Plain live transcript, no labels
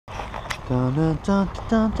Today,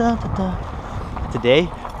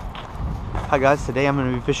 hi guys, today I'm going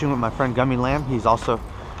to be fishing with my friend Gummy Lamb. He's a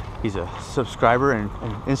subscriber and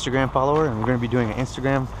an Instagram follower, and we're going to be doing an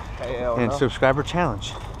Instagram and subscriber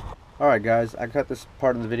challenge. Alright guys, I cut this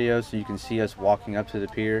part of the video so you can see us walking up to the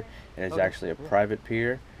pier. It is actually a private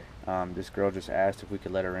pier. This girl just asked if we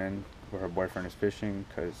could let her in where her boyfriend is fishing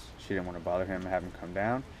because she didn't want to bother him and have him come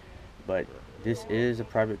down. But this is a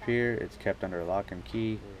private pier. It's kept under lock and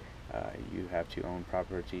key. You have to own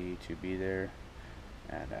property to be there,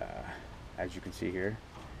 and as you can see here,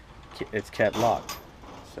 it's kept locked,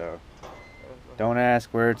 so don't ask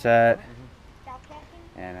where it's at,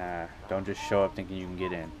 and don't just show up thinking you can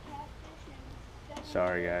get in.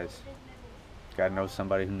 Sorry guys, gotta know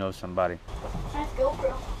somebody who knows somebody. Let's go,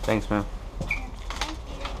 bro. Thanks, man.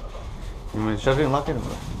 You want to shove it and lock it?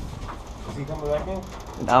 Is he coming back in?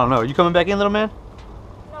 I don't know. Are you coming back in, little man?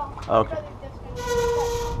 No. Oh, okay.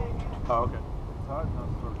 Oh, okay.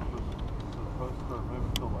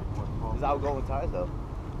 It's outgoing tides though.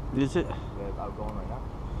 Is it? Yeah, it's outgoing right now.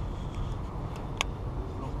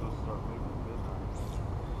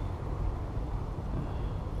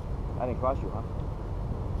 I didn't cross you, huh?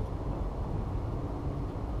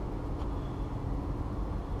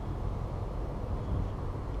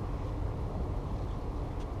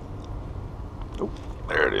 Oh,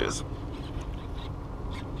 there it is.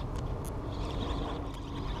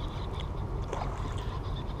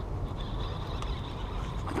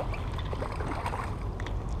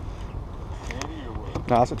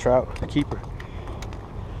 No, that's a trout, a keeper.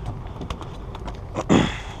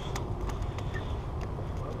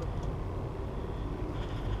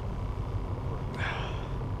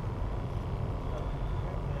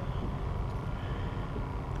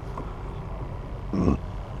 Mm.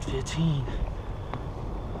 15.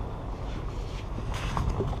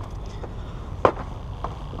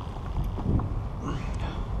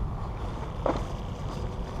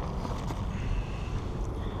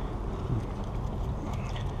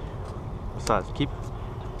 Size keep?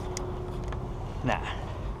 Nah,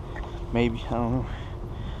 maybe, I don't know.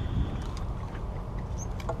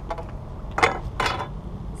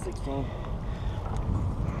 16.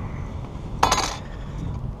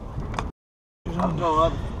 I'm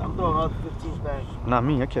throwing other 15s back. Not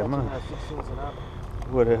me, I kept mine. 16s and up.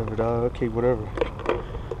 Whatever, dog. Okay, whatever.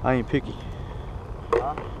 I ain't picky.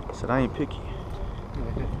 Huh? I said I ain't picky.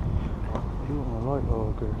 You want my light?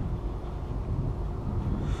 Oh, okay.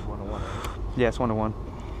 1-1. Yeah, it's 1-1.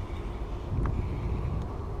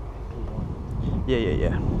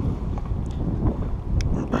 Yeah.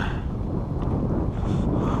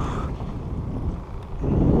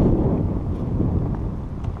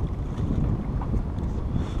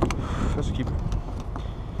 That's a keeper.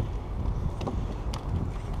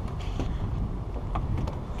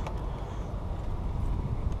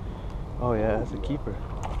 Oh yeah, that's a keeper.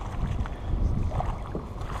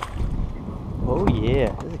 Oh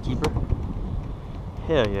yeah, that's a keeper.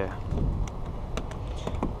 Hell yeah.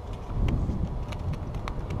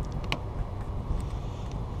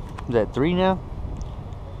 Is that 3 now?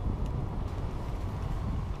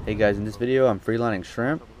 Hey guys, in this video I'm freelining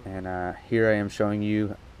shrimp, and here I am showing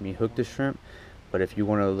you me hook the shrimp. But if you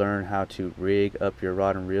want to learn how to rig up your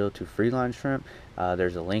rod and reel to freeline shrimp,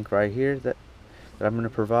 there's a link right here that I'm going to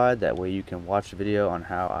provide. That way you can watch the video on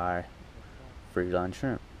how I freeline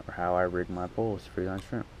shrimp, or how I rig my poles to freeline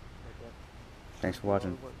shrimp. Thanks for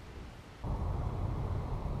watching.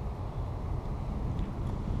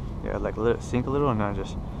 Yeah, like let it sink a little, and then I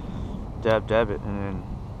just dab it, and then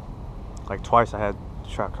like twice I had the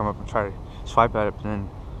trout come up and try to swipe at it, but then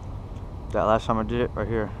that last time I did it, right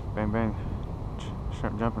here, bang bang,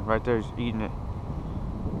 shrimp jumping right there, he's eating it.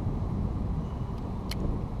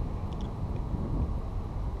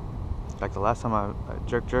 Like the last time I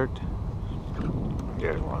jerked.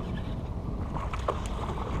 There's one.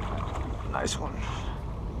 Nice one.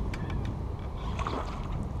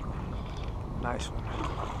 Nice one.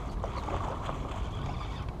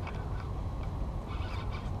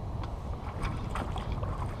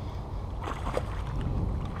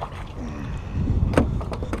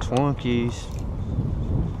 Twonkies.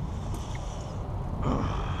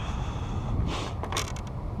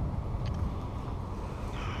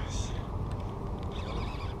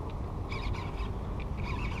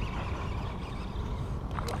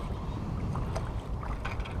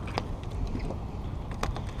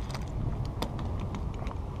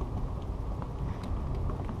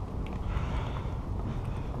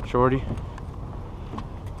 Shorty.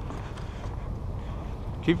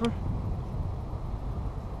 Keeper?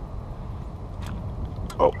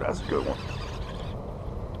 Oh, that's a good one.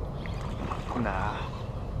 Nah.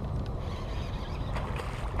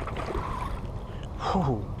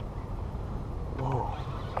 Whoa. Whoa.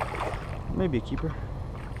 Maybe a keeper.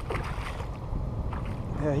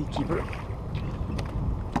 Yeah, he keeper.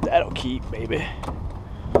 That'll keep, baby.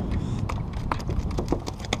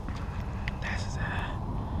 This is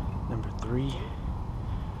number 3.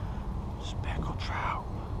 Speckled trout.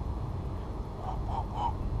 Whoa, whoa,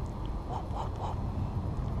 whoa. Whoa, whoa, whoa.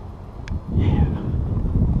 Yeah.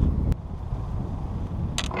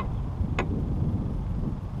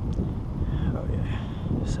 Oh yeah.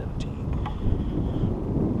 17.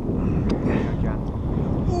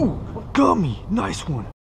 Ooh, gummy. Nice one.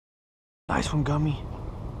 Nice one, gummy.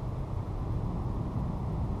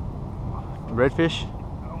 Redfish?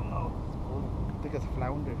 I don't know. I think it's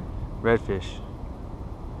flounder. Redfish.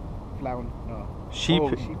 Flounder. No. Sheep.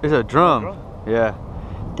 Oh, sheep. It's a drum. Drum. Yeah.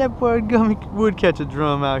 That boy gummy would catch a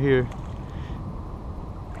drum out here.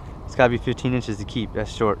 It's gotta be 15 inches to keep.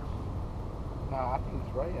 That's short. Nah, I think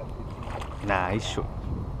it's right at 15. Nah, he's short.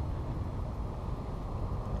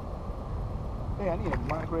 Hey, I need to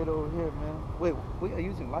migrate over here, man. Wait, we are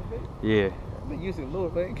using live bait? Yeah. I've been using lure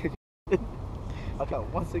bait. I got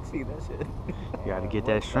 116, that shit. You gotta get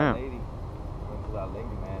that shrimp. Went to that lady,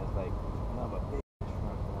 man. It's like, not a big shrimp,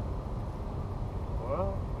 man.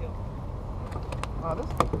 Well, yeah. Oh, this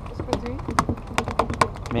 15?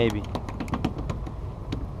 Maybe.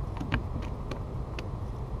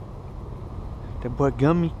 That boy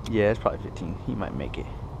gummy. Yeah, it's probably 15. He might make it.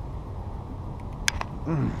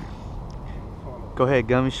 Go ahead,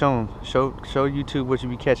 gummy. Show him. Show YouTube what you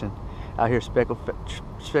be catching out here. Speckled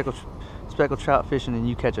trout fishing, and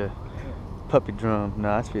you catch a puppy drum.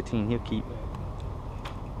 Nah, that's 15. He'll keep.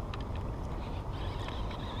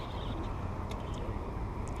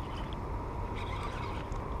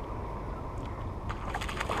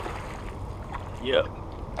 Yep.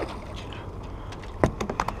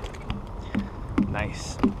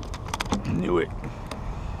 Nice. Knew it.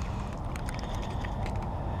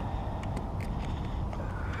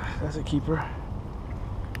 That's a keeper.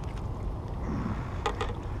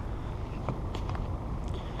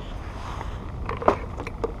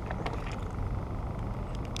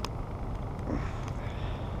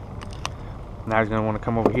 Now he's gonna want to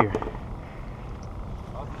come over here.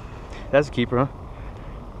 That's a keeper, huh?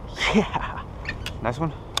 Yeah. Nice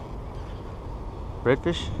one.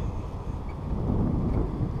 Redfish.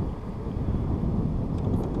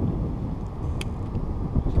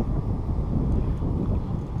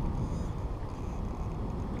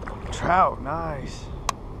 Trout, nice.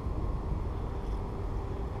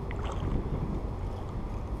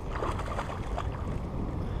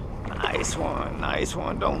 Nice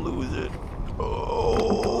one, don't lose it.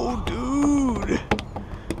 Oh, dude.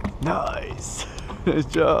 Nice. Nice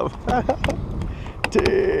job.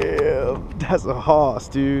 Damn, that's a hoss,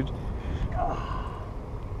 dude.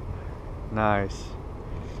 Nice.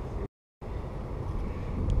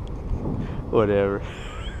 Whatever.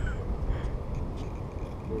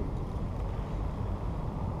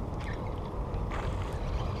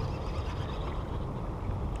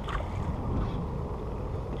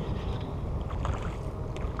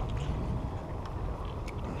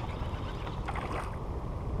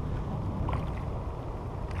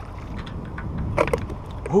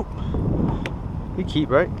 Whoop. You keep,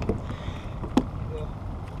 right? Yeah.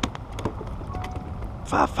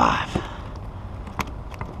 5-5.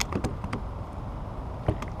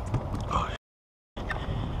 Oh.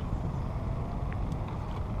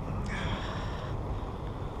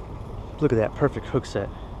 Look at that perfect hook set.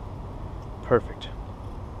 Perfect.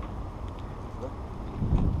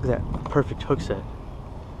 Look at that perfect hook set.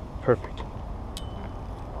 Perfect.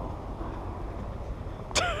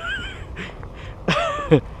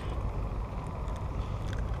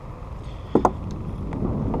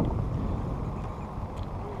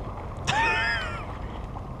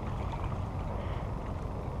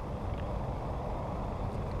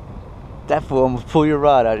 That fool almost pull your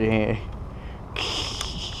rod out of your hand.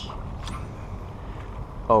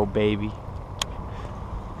 Oh, baby.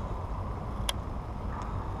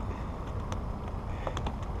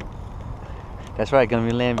 That's right, gonna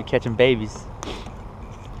be land be catching babies.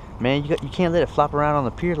 Man, you can't let it flop around on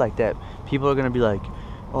the pier like that. People are gonna be like,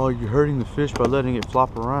 oh, you're hurting the fish by letting it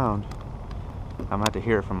flop around. I'm gonna have to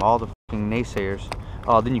hear it from all the fucking naysayers.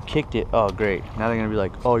 Oh, then you kicked it. Oh, great. Now they're gonna be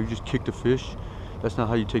like, oh, you just kicked a fish? That's not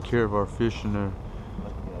how you take care of our fish in the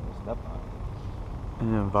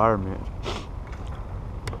environment.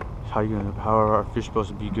 How are our fish supposed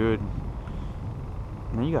to be good?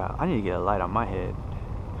 Man, I need to get a light on my head.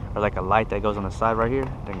 Or like a light that goes on the side right here,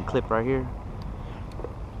 that can clip right here.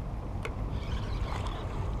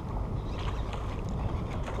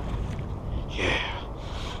 Yeah.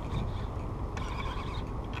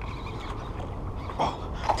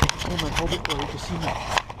 hold it where you can see me.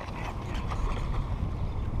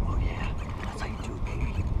 Oh yeah, that's how you do it,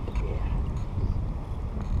 baby. Yeah.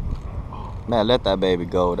 Man, let that baby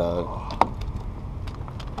go, dog.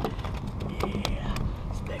 Yeah,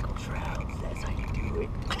 speckled trout, that's how you do it.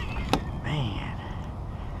 Man.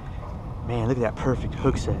 Man, look at that perfect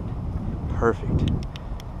hook set. Perfect.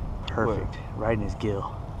 Perfect. Right in his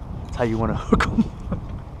gill. That's how you want to hook him.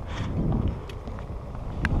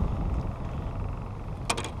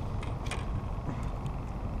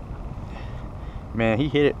 Man, he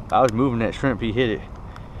hit it. I was moving that shrimp, he hit it.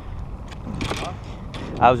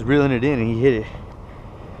 I was reeling it in and he hit it.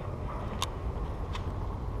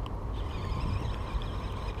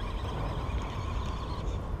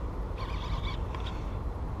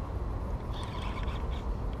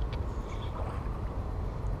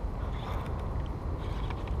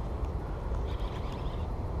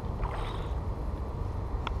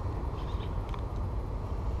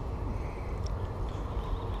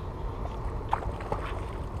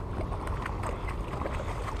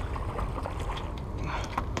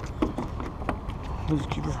 Who's the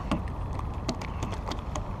keeper?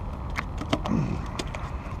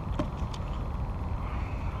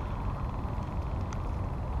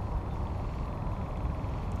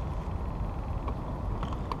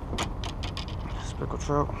 Speckled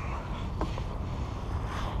trout.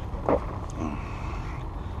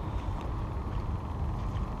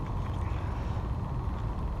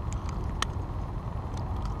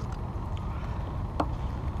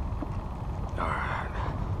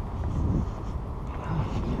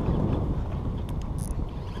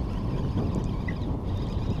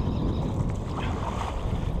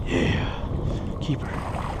 Yeah, keeper.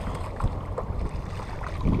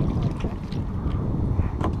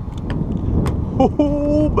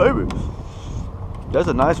 Oh, baby. That's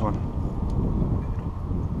a nice one.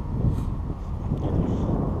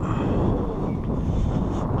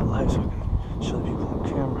 Light so I can show the people on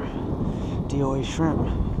camera. DOA shrimp.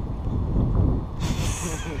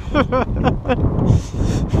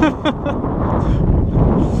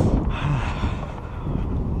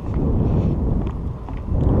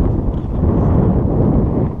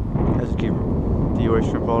 That's a keeper. DOA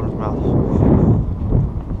shrimp all in his mouth.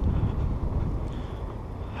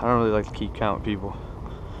 I don't really like to keep count people.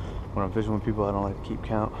 When I'm fishing with people, I don't like to keep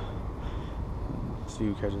count. See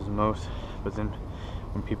who catches the most. But then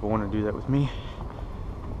when people want to do that with me,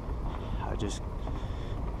 I just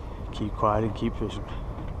keep quiet and keep fishing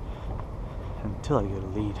until I get a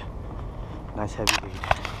lead. Nice heavy lead.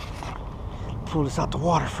 Pull this out the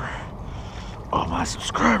water for all my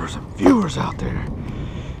subscribers and viewers out there.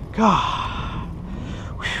 God,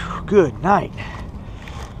 whew, good night.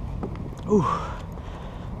 Ooh,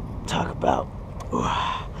 talk about, ooh.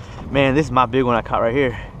 Man, this is my big one I caught right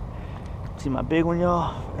here. See my big one,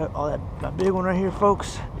 y'all? All that, my big one right here,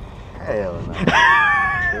 folks. Hell no.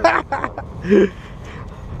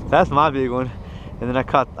 That's my big one. And then I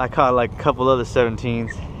caught like a couple other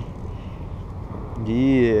 17s.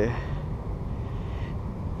 Yeah.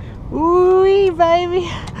 Ooh-wee, baby.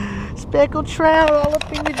 Speckled trout all up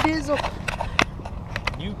in the dizzle.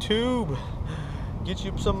 YouTube, get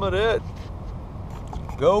you some of that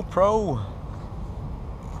GoPro.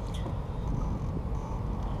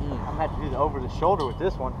 I'm gonna have to do the over the shoulder with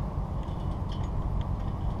this one.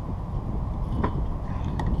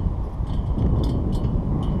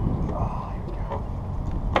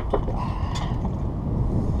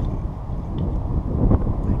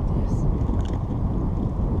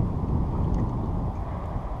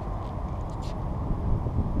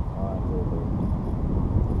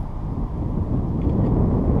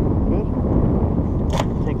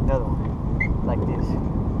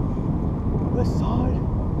 West side.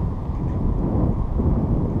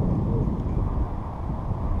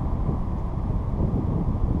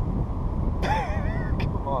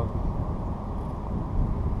 Come on.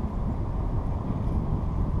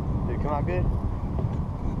 Did it come out good?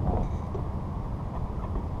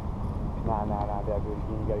 Nah, that good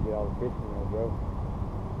again. You gotta get all the fish in there, bro.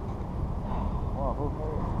 Oh,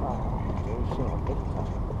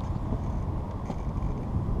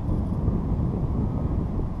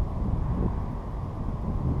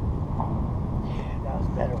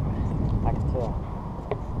 better one, I can tell.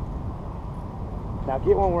 Now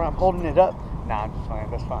get one where I'm holding it up. Nah, I'm just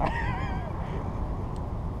playing, that's fine.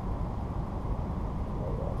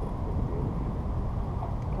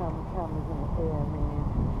 Cameras in the air, man.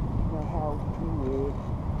 You know how we do it.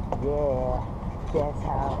 Yeah, that's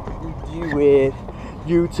how we do it.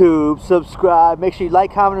 YouTube, subscribe. Make sure you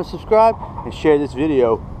like, comment, and subscribe, and share this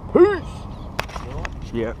video. Peace!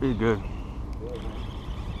 Yeah, it's good.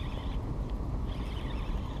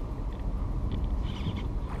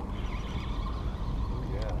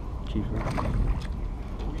 keeper.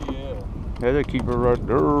 Oh, yeah. There's a keeper right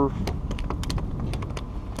there.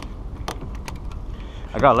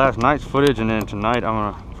 I got last night's footage, and then tonight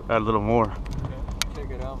I'm gonna add a little more. Okay.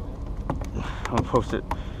 Check it out, man. I'm gonna post it.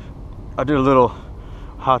 I did a little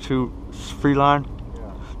how-to free line,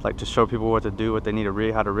 Yeah. like to show people what to do, what they need to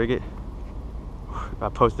rig, how to rig it. I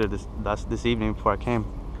posted this evening before I came,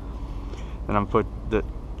 and I'm put the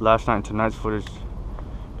last night and tonight's footage.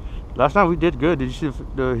 Last night we did good. Did you see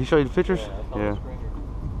he showed you the pictures? Yeah.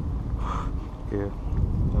 Yeah.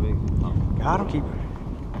 Got him, keeper.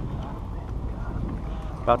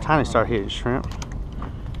 About time to start hitting shrimp.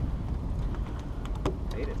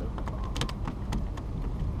 Ate it, though.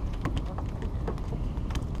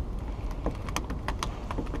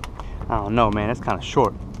 I don't know, man. That's kind of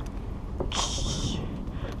short.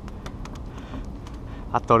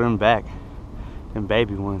 I throw them back. Them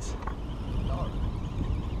baby ones.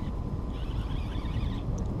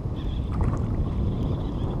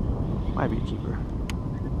 Might be a keeper.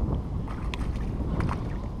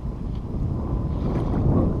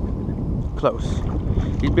 Close.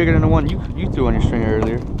 He's bigger than the one you threw on your string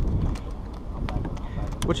earlier.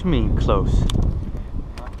 What you mean close?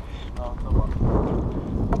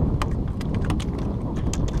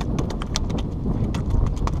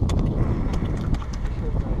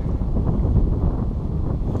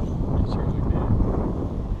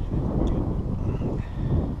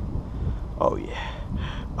 Oh yeah.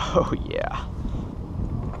 Oh yeah.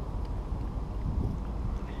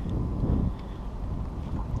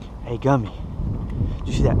 Hey Gummy, did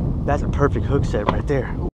you see that? That's a perfect hook set right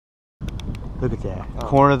there. Ooh. Look at that. Oh.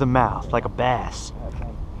 Corner of the mouth, like a bass.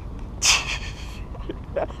 It's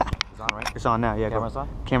on, right? It's on now, yeah. Camera's on?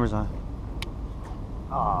 Camera's on.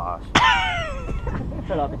 Aw,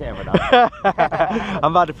 shut off the camera, dog.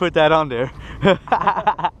 I'm about to put that on there.